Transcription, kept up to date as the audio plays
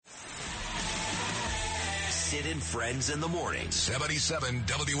Sid and Friends in the morning. 77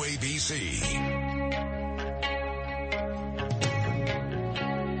 WABC.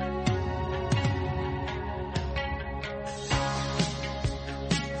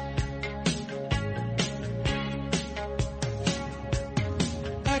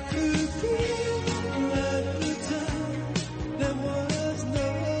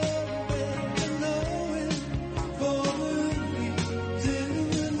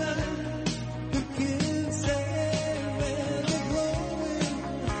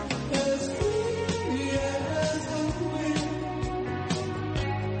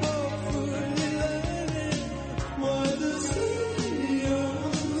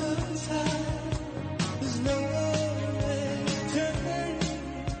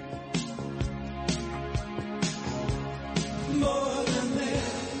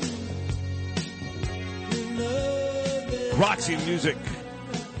 Roxy Music,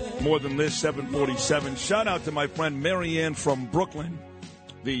 more than this, 747. Shout out to my friend Marianne from Brooklyn,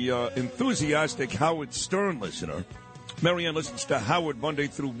 the enthusiastic Howard Stern listener. Marianne listens to Howard Monday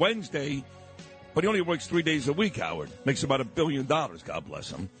through Wednesday, but he only works 3 days a week, Howard. Makes about $1 billion, God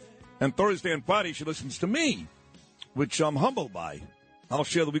bless him. And Thursday and Friday she listens to me, which I'm humbled by. I'll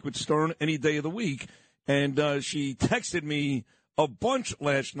share the week with Stern any day of the week. And she texted me a bunch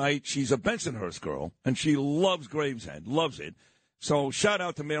last night. She's a Bensonhurst girl, and she loves Gravesend, loves it. So shout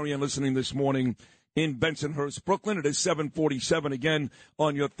out to Marianne listening this morning in Bensonhurst, Brooklyn. It is 7:47 again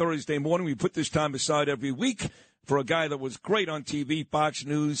on your Thursday morning. We put this time aside every week for a guy that was great on TV, Fox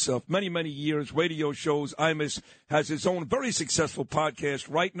News, many, many years, radio shows. Imus has his own very successful podcast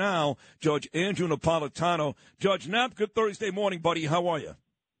right now, Judge Andrew Napolitano. Judge Nap, good Thursday morning, buddy. How are you?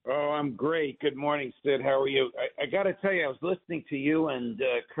 Oh, I'm great. Good morning, Sid. How are you? I got to tell you, I was listening to you and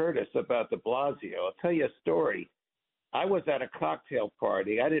Curtis about de Blasio. I'll tell you a story. I was at a cocktail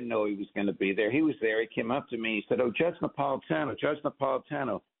party. I didn't know he was going to be there. He was there. He came up to me. He said, "Oh, Judge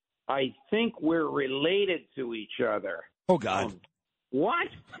Napolitano, I think we're related to each other." Oh, God. What?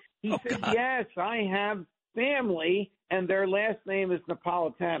 He said, God. "Yes, I have family, and their last name is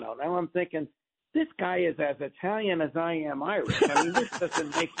Napolitano." Now I'm thinking, this guy is as Italian as I am Irish. I mean, this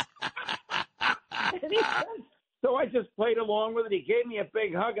doesn't make any sense. So I just played along with it. He gave me a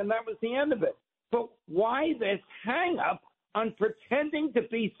big hug, and that was the end of it. But why this hang-up on pretending to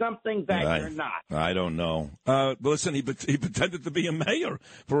be something that you're not? I don't know. Listen, he pretended to be a mayor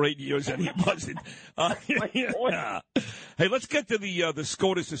for 8 years, and he wasn't. Yeah. Hey, let's get to the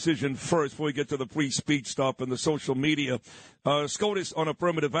SCOTUS decision first before we get to the free speech stuff and the social media. SCOTUS on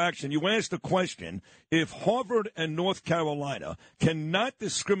affirmative action. You asked the question, if Harvard and North Carolina cannot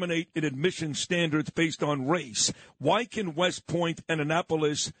discriminate in admission standards based on race, why can West Point and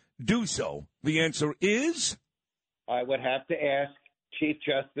Annapolis do so? The answer is? I would have to ask Chief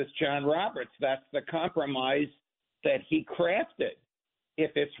Justice John Roberts. That's the compromise that he crafted.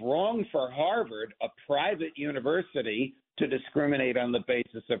 If it's wrong for Harvard, a private university, to discriminate on the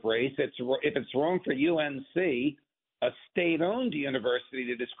basis of race, if it's wrong for UNC, a state-owned university,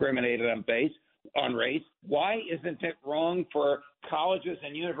 to discriminate on race, why isn't it wrong for colleges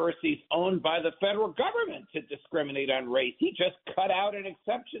and universities owned by the federal government to discriminate on race? He just cut out an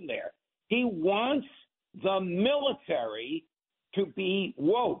exception there. He wants the military to be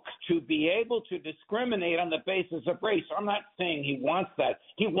woke, to be able to discriminate on the basis of race. I'm not saying he wants that.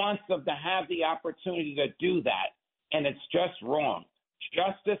 He wants them to have the opportunity to do that, and it's just wrong.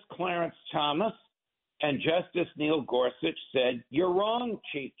 Justice Clarence Thomas and Justice Neil Gorsuch said, "You're wrong,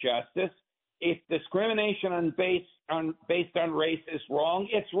 Chief Justice. If discrimination based on race is wrong,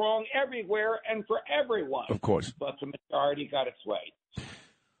 it's wrong everywhere and for everyone." Of course. But the majority got its way.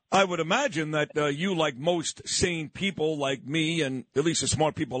 I would imagine that you, like most sane people like me and at least the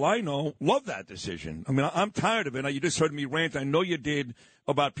smart people I know, love that decision. I mean, I'm tired of it. Now, you just heard me rant. I know you did,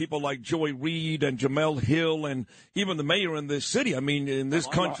 about people like Joy Reid and Jamel Hill and even the mayor in this city. I mean, in this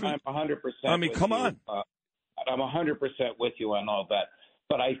country. I'm 100%. I mean, come on. I'm 100% with you on all that.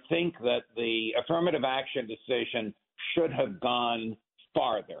 But I think that the affirmative action decision should have gone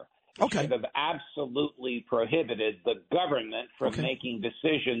farther. Okay. Should have absolutely prohibited the government from making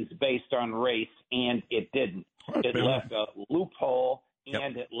decisions based on race, and it didn't. It left a loophole,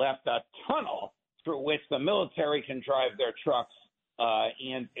 and it left a tunnel through which the military can drive their trucks,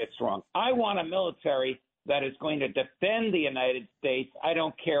 and it's wrong. I want a military that is going to defend the United States. I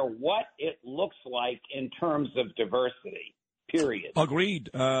don't care what it looks like in terms of diversity, period. Agreed.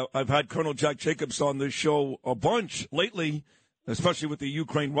 I've had Colonel Jack Jacobs on this show a bunch lately. especially with the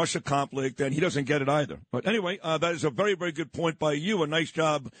Ukraine-Russia conflict, and he doesn't get it either. But anyway, that is a very, very good point by you. A nice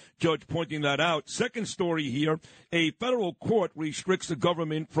job, Judge, pointing that out. Second story here, a federal court restricts the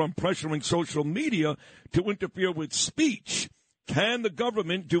government from pressuring social media to interfere with speech. Can the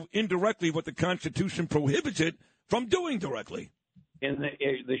government do indirectly what the Constitution prohibits it from doing directly? And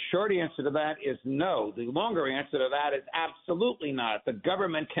the short answer to that is no. The longer answer to that is absolutely not. The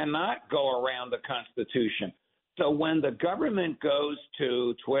government cannot go around the Constitution. So when the government goes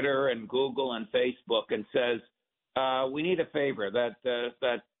to Twitter and Google and Facebook and says, we need a favor,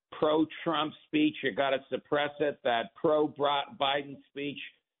 that pro-Trump speech, you got to suppress it. That pro-Biden speech,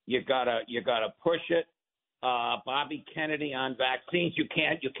 you got to push it. Bobby Kennedy on vaccines, you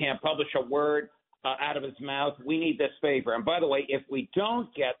can't publish a word out of his mouth. We need this favor. And by the way, if we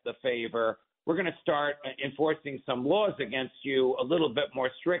don't get the favor, we're going to start enforcing some laws against you a little bit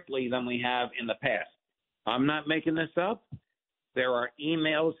more strictly than we have in the past. I'm not making this up. There are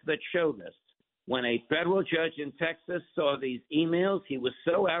emails that show this. When a federal judge in Texas saw these emails, he was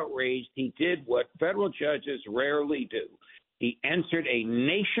so outraged, he did what federal judges rarely do. He entered a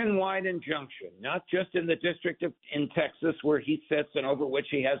nationwide injunction, not just in the district in Texas where he sits and over which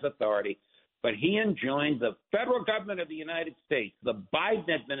he has authority, but he enjoined the federal government of the United States, the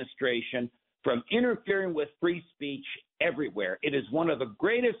Biden administration, from interfering with free speech everywhere. It is one of the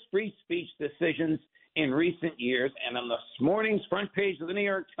greatest free speech decisions in recent years, and on this morning's front page of the New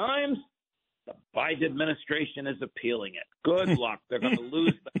York Times, the Biden administration is appealing it. Good luck. They're going to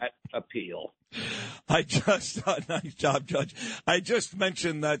lose that appeal. Nice job, Judge. I just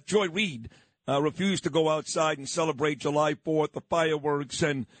mentioned that Joy Reid refused to go outside and celebrate July 4th, the fireworks,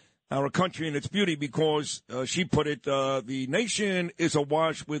 and our country and its beauty because she put it, the nation is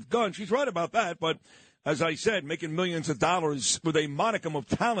awash with guns. She's right about that, but as I said, making millions of dollars with a modicum of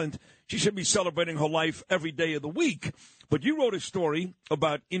talent, she should be celebrating her life every day of the week. But you wrote a story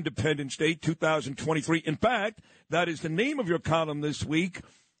about Independence Day 2023. In fact, that is the name of your column this week,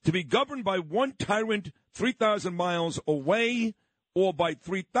 to be governed by one tyrant 3,000 miles away or by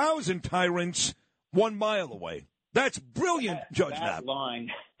 3,000 tyrants 1 mile away. That's brilliant, Judge Knapp. That line,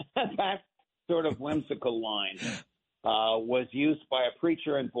 that sort of whimsical line, was used by a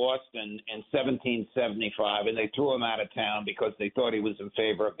preacher in Boston in 1775, and they threw him out of town because they thought he was in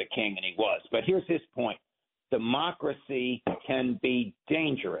favor of the king, and he was. But here's his point. Democracy can be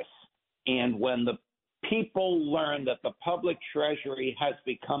dangerous, and when the people learn that the public treasury has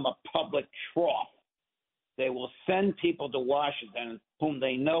become a public trough, they will send people to Washington whom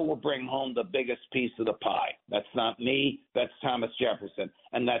they know will bring home the biggest piece of the pie. That's not me. That's Thomas Jefferson.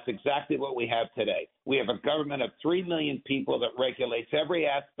 And that's exactly what we have today. We have a government of 3 million people that regulates every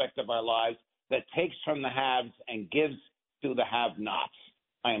aspect of our lives, that takes from the haves and gives to the have-nots.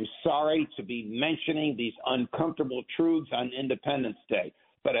 I am sorry to be mentioning these uncomfortable truths on Independence Day,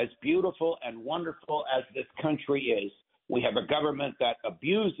 but as beautiful and wonderful as this country is, we have a government that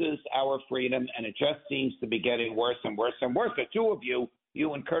abuses our freedom, and it just seems to be getting worse and worse and worse. The two of you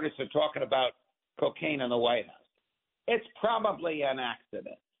and Curtis, are talking about cocaine in the White House. It's probably an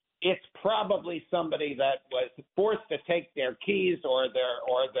accident. It's probably somebody that was forced to take their keys or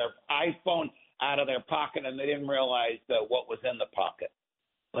their iPhone out of their pocket, and they didn't realize what was in the pocket.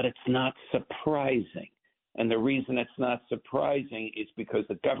 But it's not surprising. And the reason it's not surprising is because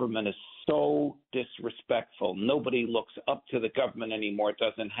the government is so disrespectful. Nobody looks up to the government anymore. It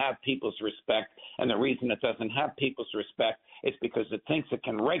doesn't have people's respect. And the reason it doesn't have people's respect is because it thinks it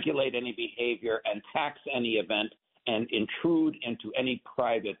can regulate any behavior and tax any event and intrude into any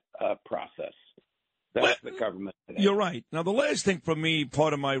private process. That's the government today. You're right. Now, the last thing for me,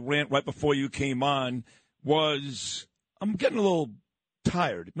 part of my rant right before you came on, was I'm getting a little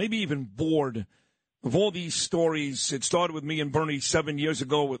tired, maybe even bored of all these stories. It started with me and Bernie 7 years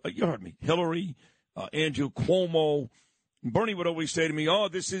ago with, you heard me, Hillary, Andrew Cuomo. Bernie would always say to me, oh,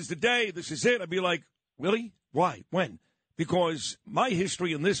 this is the day, this is it. I'd be like, really? Why? When? Because my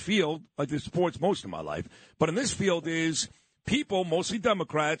history in this field, I did sports most of my life, but in this field is people, mostly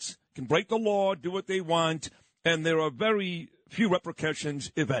Democrats, can break the law, do what they want, and there are very few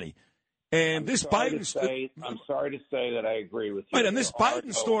repercussions, if any. And I'm sorry to say that I agree with you. Right, and this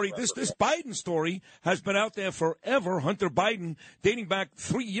Biden story, this Biden story has been out there forever. Hunter Biden, dating back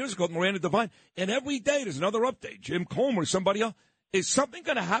 3 years ago, Miranda Devine, and every day there's another update. Jim Comer, somebody else. Is something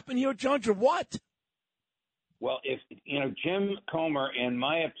going to happen here, Judge, or what? Well, Jim Comer, in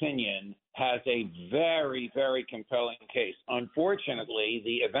my opinion, has a very, very compelling case. Unfortunately,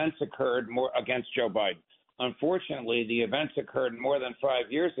 the events occurred more against Joe Biden. Unfortunately, the events occurred more than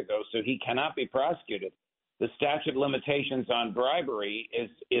 5 years ago, so he cannot be prosecuted. The statute of limitations on bribery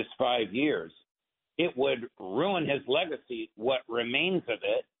is 5 years. it would ruin his legacy, what remains of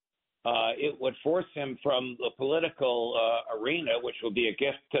it. It would force him from the political arena, which will be a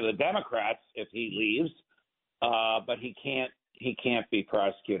gift to the Democrats if he leaves. But he can't be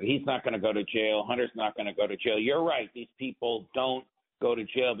prosecuted. He's not going to go to jail. Hunter's not going to go to jail. You're right. These people don't go to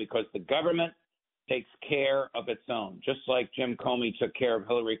jail because the government takes care of its own. Just like Jim Comey took care of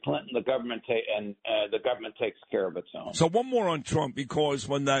Hillary Clinton, the government takes care of its own. So one more on Trump, because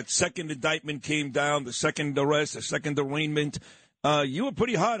when that second indictment came down, the second arrest, the second arraignment, you were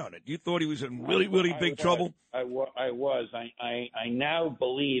pretty hard on it. You thought he was in really, really big trouble. I was. I now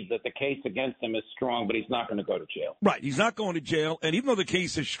believe that the case against him is strong, but he's not going to go to jail. Right. He's not going to jail. And even though the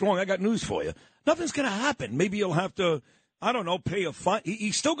case is strong, I got news for you. Nothing's going to happen. Maybe he'll have to, I don't know, pay a fine.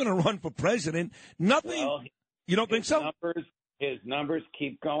 He's still going to run for president. Nothing. Well, you don't think so? His numbers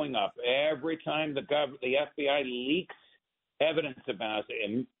keep going up. Every time the FBI leaks evidence about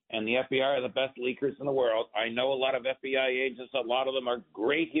him, and the FBI are the best leakers in the world. I know a lot of FBI agents. A lot of them are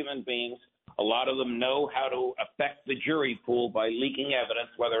great human beings. A lot of them know how to affect the jury pool by leaking evidence,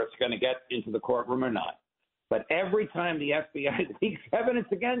 whether it's going to get into the courtroom or not. But every time the FBI leaks evidence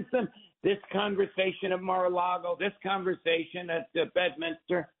against them, this conversation at Mar-a-Lago, this conversation at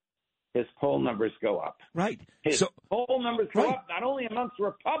Bedminster, his poll numbers go up. Right. His poll numbers go up not only amongst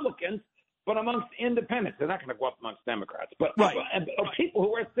Republicans, but amongst independents. They're not going to go up amongst Democrats, but people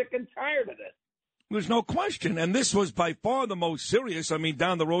who are sick and tired of this. There's no question. And this was by far the most serious. I mean,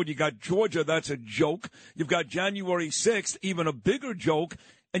 down the road, you got Georgia. That's a joke. You've got January 6th, even a bigger joke.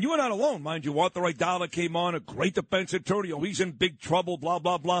 And you were not alone, mind you. Arthur Aidala came on, a great defense attorney. Oh, he's in big trouble, blah,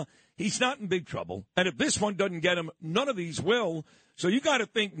 blah, blah. He's not in big trouble. And if this one doesn't get him, none of these will. So you got to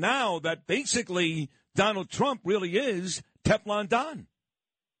think now that basically Donald Trump really is Teflon Don.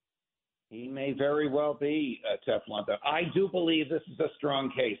 He may very well be Teflon Don. I do believe this is a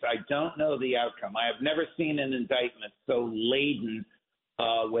strong case. I don't know the outcome. I have never seen an indictment so laden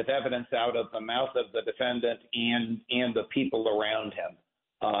with evidence out of the mouth of the defendant and the people around him.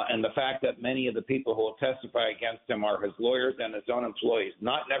 And the fact that many of the people who will testify against him are his lawyers and his own employees,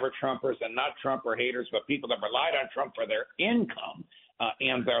 not never-Trumpers and not Trumper haters, but people that relied on Trump for their income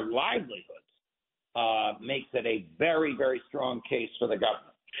and their livelihoods, makes it a very, very strong case for the government.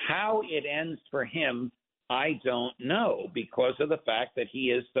 How it ends for him, I don't know, because of the fact that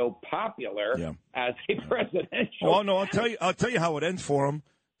he is so popular as a presidential. Oh no, I'll tell you how it ends for him.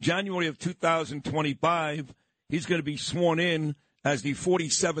 January of 2025, he's going to be sworn in as the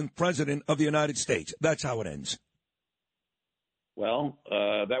 47th president of the United States. That's how it ends. Well,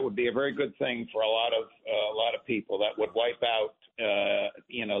 that would be a very good thing for a lot of people. That would wipe out,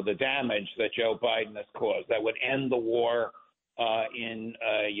 the damage that Joe Biden has caused. That would end the war in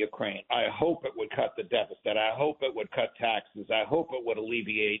Ukraine. I hope it would cut the deficit. I hope it would cut taxes. I hope it would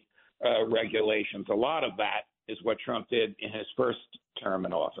alleviate regulations. A lot of that is what Trump did in his first term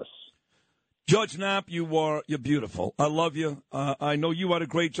in office. Judge Knapp, you're beautiful. I love you. I know you had a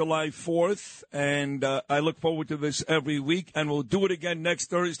great July 4th, and I look forward to this every week, and we'll do it again next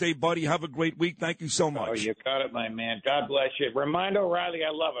Thursday, buddy. Have a great week. Thank you so much. Oh, you got it, my man. God bless you. Remind O'Reilly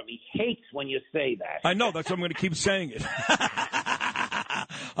I love him. He hates when you say that. I know. That's why I'm going to keep saying it.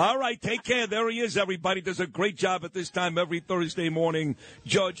 All right. Take care. There he is, everybody. Does a great job at this time every Thursday morning.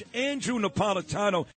 Judge Andrew Napolitano.